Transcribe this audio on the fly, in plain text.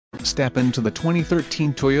Step into the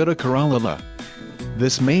 2013 Toyota Corolla.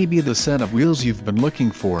 This may be the set of wheels you've been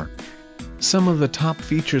looking for. Some of the top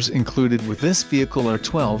features included with this vehicle are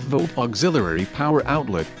 12-volt auxiliary power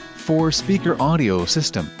outlet, 4-speaker audio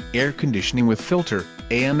system, air conditioning with filter,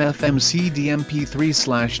 AM/FM CD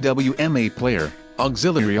MP3/WMA player,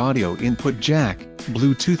 auxiliary audio input jack,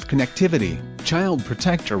 Bluetooth connectivity, child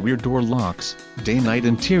protector rear door locks, day-night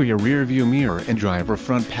interior rear view mirror and driver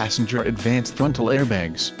front passenger advanced frontal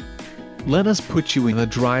airbags. Let us put you in the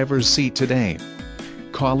driver's seat today.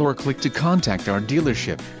 Call or click to contact our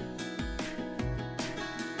dealership.